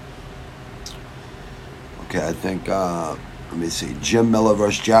round. Okay, I think, let me see, Jim Miller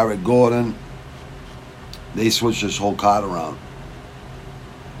versus Jared Gordon. They switched this whole card around.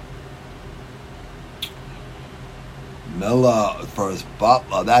 Miller versus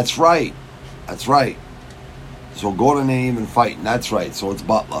Butler. That's right. So Gordon ain't even fighting. That's right. So it's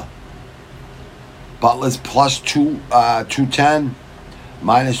Butler. Butler's plus 210,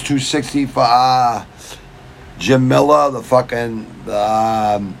 minus 260 for Jim Miller, the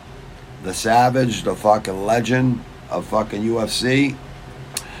Savage, the fucking legend of fucking UFC.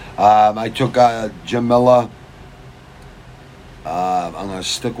 I took Jim Miller. I'm gonna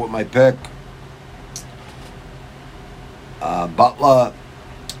stick with my pick. Butler,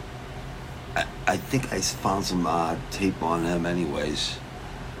 I think I found some tape on him anyways.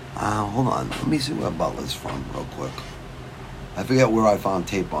 Hold on. Let me see where Butler's from real quick. I forget where I found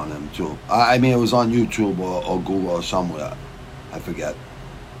tape on him too. I mean, it was on YouTube or Google or somewhere. I forget.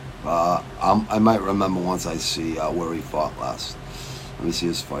 I might remember once I see where he fought last. Let me see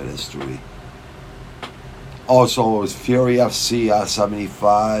his fight history. Also, it was Fury FC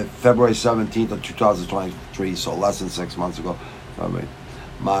 75, February 17th of 2023, so less than 6 months ago. March.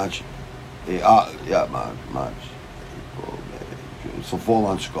 March. April, May, June. So 4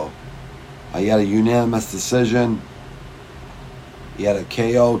 months ago. He had a unanimous decision. He had a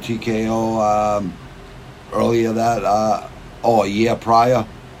KO, TKO earlier that, a year prior.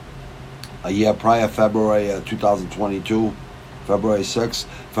 February 2022. February 6th,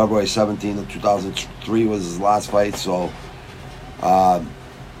 February 17th of 2003 was his last fight, so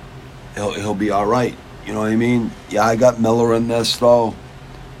he'll be all right. You know what I mean? Yeah, I got Miller in this, though.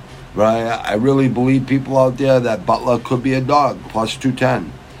 But I really believe people out there that Butler could be a dog, plus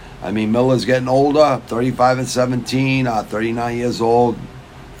 210. I mean, Miller's getting older, 35 and 17, 39 years old.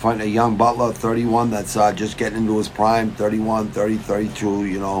 Fighting a young Butler, 31, that's just getting into his prime, 31, 30,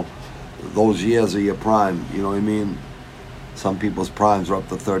 32, those years are your prime, you know what I mean? Some people's primes are up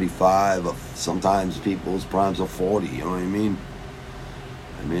to 35. Sometimes people's primes are 40. You know what I mean?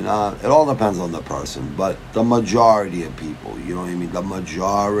 It all depends on the person. But the majority of people, you know what I mean? The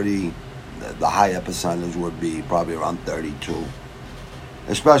majority, the higher percentage would be probably around 32.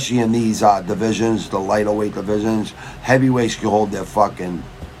 Especially in these divisions, the lighter weight divisions. Heavyweights can hold their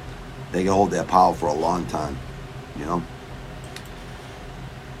they can hold their power for a long time.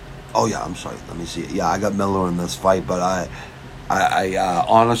 Oh yeah, I'm sorry. Let me see. Yeah, I got Miller in this fight, but I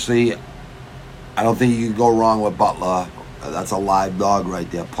honestly, I don't think you can go wrong with Butler. That's a live dog right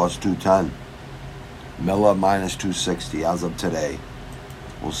there, plus 210. Miller minus 260 as of today.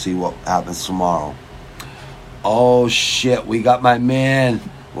 We'll see what happens tomorrow. Oh shit, we got my man,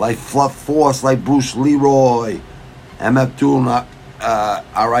 like Fluff Force, like Bruce Leroy, MF Doom,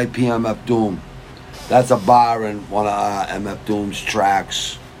 R.I.P. MF Doom. That's a bar in one of MF Doom's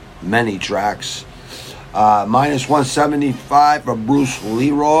tracks. Many tracks. Minus 175 for Bruce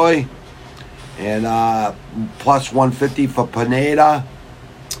Leroy. And plus 150 for Pineda.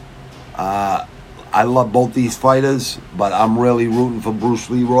 I love both these fighters, but I'm really rooting for Bruce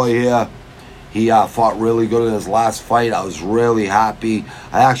Leroy here. He fought really good in his last fight. I was really happy.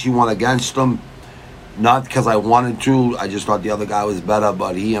 I actually went against him. Not because I wanted to. I just thought the other guy was better,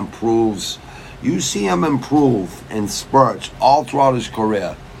 but he improves. You see him improve in spurts all throughout his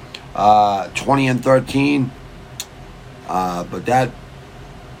career. 20 and 13, but that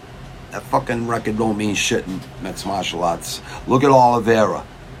fucking record don't mean shit in mixed martial arts. Look at Oliveira,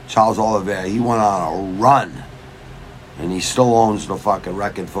 Charles Oliveira. He went on a run, and he still owns the fucking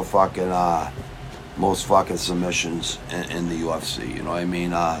record for fucking most fucking submissions in the UFC. You know what I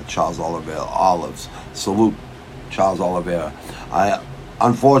mean? Charles Oliveira, Olives. Salute, Charles Oliveira.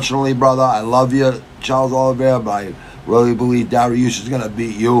 Unfortunately, brother, I love you, Charles Oliveira, but I really believe Dariush is going to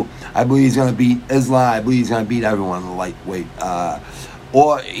beat you. I believe he's going to beat Islam. I believe he's going to beat everyone in the lightweight.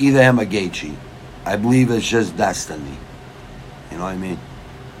 Or either him or Gaethje. I believe it's just destiny. You know what I mean?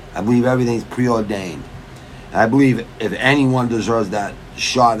 I believe everything's preordained. And I believe if anyone deserves that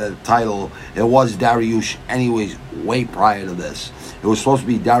shot at the title, it was Dariush anyways, way prior to this. It was supposed to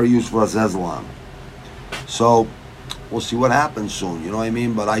be Dariush versus Islam. So, we'll see what happens soon. You know what I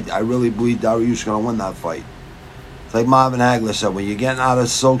mean? But I really believe Dariush's going to win that fight. It's like Marvin Hagler said, when you're getting out of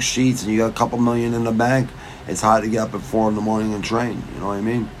silk sheets and you got a couple million in the bank, it's hard to get up at 4 in the morning and train. You know what I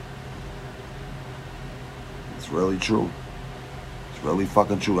mean? It's really true. It's really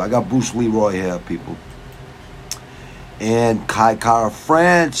fucking true. I got Bruce Leroy here, people. And Kai Kara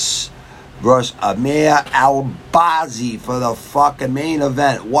France versus Amir Albazi for the fucking main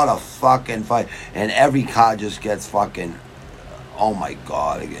event. What a fucking fight. And every card just gets fucking... Oh my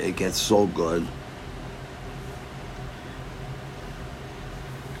God. It gets so good.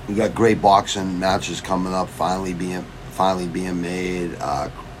 We got great boxing matches coming up, finally being made.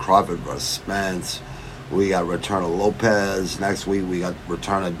 Crawford versus Spence. We got return of Lopez. Next week we got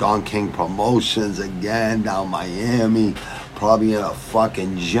return of Don King Promotions again down Miami. Probably in a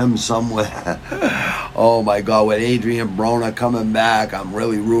fucking gym somewhere. Oh my God, with Adrian Broner coming back, I'm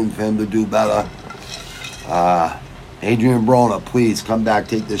really rooting for him to do better. Adrian Broner, please come back,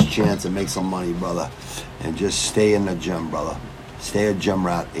 take this chance and make some money, brother. And just stay in the gym, brother. Stay a gym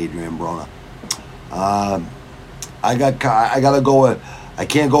rat, Adrian Broner. I gotta go with... I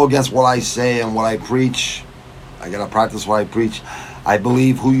can't go against what I say and what I preach. I gotta practice what I preach. I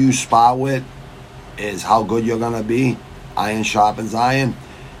believe who you spar with is how good you're gonna be. Iron sharpens iron.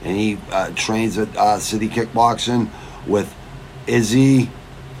 And he trains at City Kickboxing with Izzy,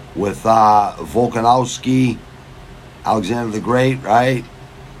 with Volkanovski, Alexander the Great, right?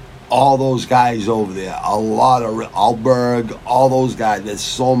 All those guys over there, a lot of Alberg, all those guys. There's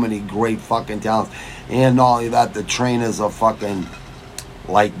so many great fucking talents. And not only that, the trainers are fucking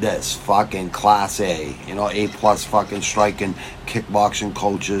like this, fucking class A, you know, A+ fucking striking, kickboxing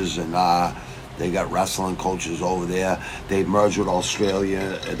coaches, and they got wrestling coaches over there. They merged with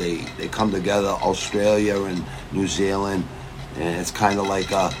Australia. They come together, Australia and New Zealand, and it's kind of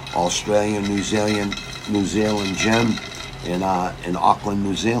like a Australian New Zealand gym in Auckland,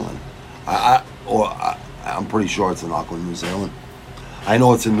 New Zealand. I'm pretty sure it's in Auckland, New Zealand. I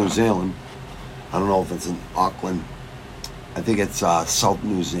know it's in New Zealand. I don't know if it's in Auckland. I think it's South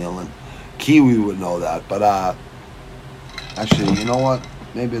New Zealand. Kiwi would know that, but actually, you know what?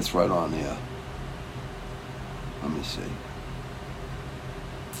 Maybe it's right on here. Let me see.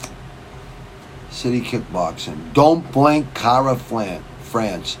 City Kickboxing. Don't blink, Cara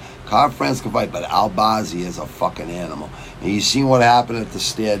France. Cara France can fight, but Albazi is a fucking animal. And you seen what happened at the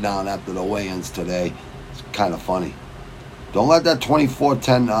stare down after the weigh-ins today. It's kind of funny. Don't let that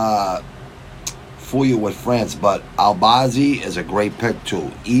 24-10 fool you with France, but Albazi is a great pick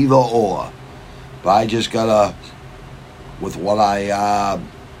too. Either or. But I just gotta, with what I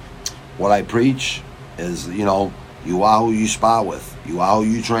preach is, you know, you are who you spar with. You are who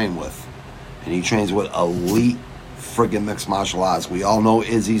you train with. And he trains with elite friggin' mixed martial arts. We all know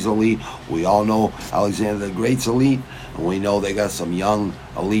Izzy's elite. We all know Alexander the Great's elite. And we know they got some young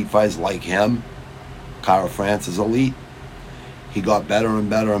elite fighters like him. Cara France is elite. He got better and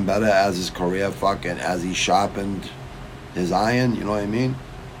better and better as his career as he sharpened his iron, you know what I mean?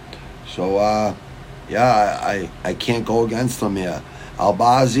 So, yeah, I can't go against him here.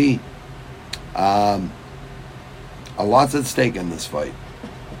 Albazi, a lot's at stake in this fight.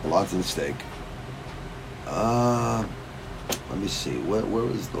 A lot's at stake. Let me see. Where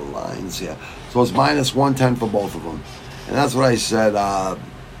is the lines here? So it's minus 110 for both of them. And that's what I said. I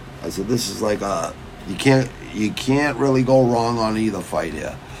said this is like you can't really go wrong on either fight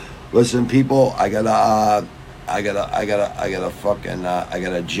here. Listen, people, I got a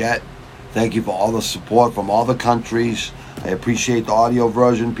jet. Thank you for all the support from all the countries. I appreciate the audio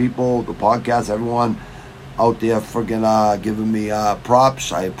version, people, the podcast, everyone out there friggin' giving me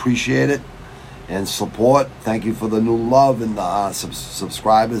props. I appreciate it. And support. Thank you for the new love and the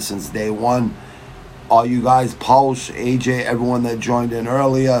subscribers since day one. All you guys, Pulse, AJ, everyone that joined in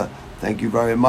earlier, thank you very much.